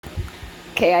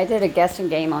Okay, I did a guessing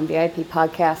game on VIP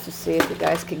podcast to see if you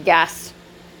guys could guess.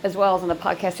 As well as on the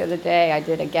podcast the other day, I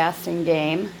did a guessing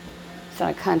game. It's on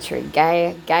a country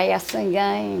guessing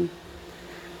game.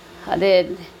 I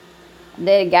did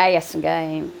a guessing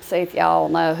game. See if y'all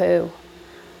know who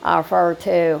I refer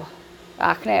to.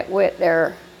 I connect with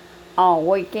there on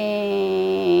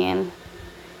weekend.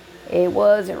 It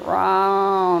wasn't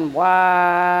Ron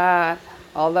White.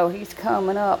 Although he's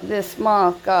coming up this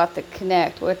month, got to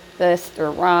connect with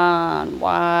Mr. Ron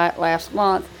White last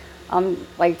month. I'm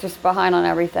like just behind on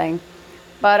everything.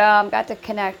 But got to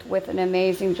connect with an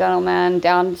amazing gentleman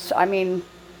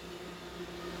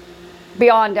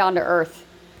beyond down to earth.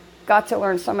 Got to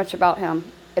learn so much about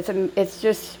him. It's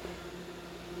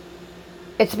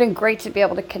been great to be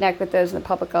able to connect with those in the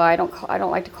public eye. I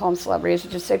don't like to call them celebrities. I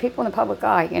just say people in the public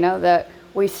eye, that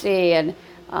we see, and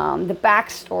the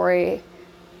backstory.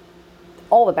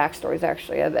 All the backstories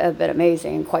actually have been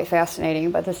amazing and quite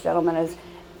fascinating. But this gentleman is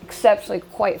exceptionally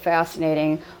quite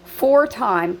fascinating.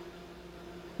 4-time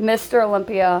Mr.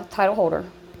 Olympia title holder.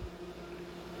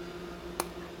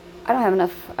 I don't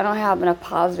have enough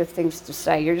positive things to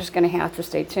say. You're just going to have to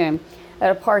stay tuned. That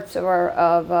are parts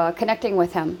of connecting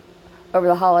with him over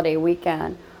the holiday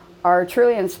weekend are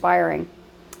truly inspiring.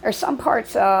 There's some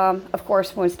parts, of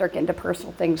course, when we start getting to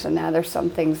personal things, and now there's some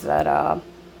things that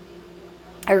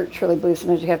I truly believe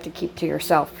sometimes you have to keep to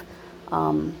yourself,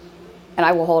 and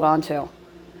I will hold on to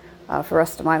for the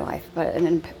rest of my life. But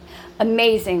an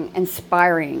amazing,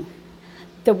 inspiring,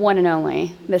 the one and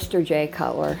only Mr. Jay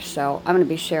Cutler. So I'm going to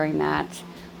be sharing that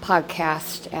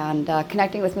podcast and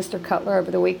connecting with Mr. Cutler over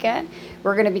the weekend.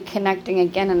 We're going to be connecting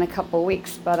again in a couple of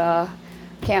weeks, but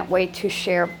can't wait to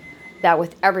share that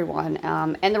with everyone.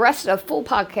 And the rest of the full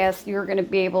podcast, you're going to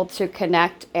be able to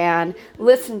connect and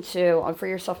listen to on For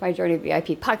Yourself My Journey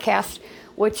VIP podcast,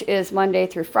 which is Monday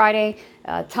through Friday.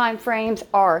 Time frames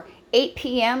are 8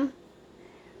 p.m.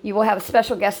 You will have a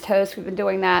special guest host. We've been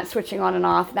doing that, switching on and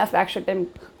off. That's actually been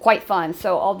quite fun.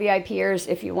 So all VIPers,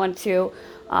 if you want to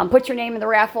put your name in the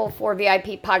raffle for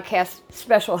VIP podcast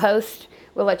special host,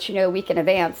 we'll let you know a week in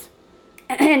advance.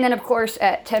 And then, of course,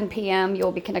 at 10 p.m.,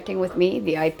 you'll be connecting with me,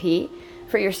 VIP,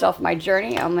 For Yourself My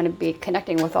Journey. I'm going to be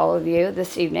connecting with all of you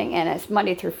this evening, and it's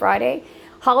Monday through Friday.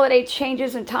 Holiday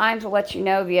changes and times will let you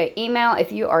know via email.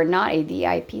 If you are not a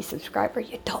VIP subscriber,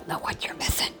 you don't know what you're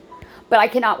missing. But I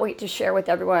cannot wait to share with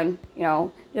everyone,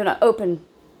 open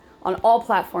on all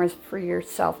platforms For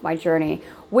Yourself My Journey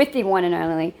with the one and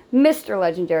only Mr.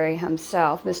 Legendary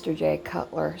himself, Mr. Jay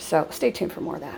Cutler. So stay tuned for more of that.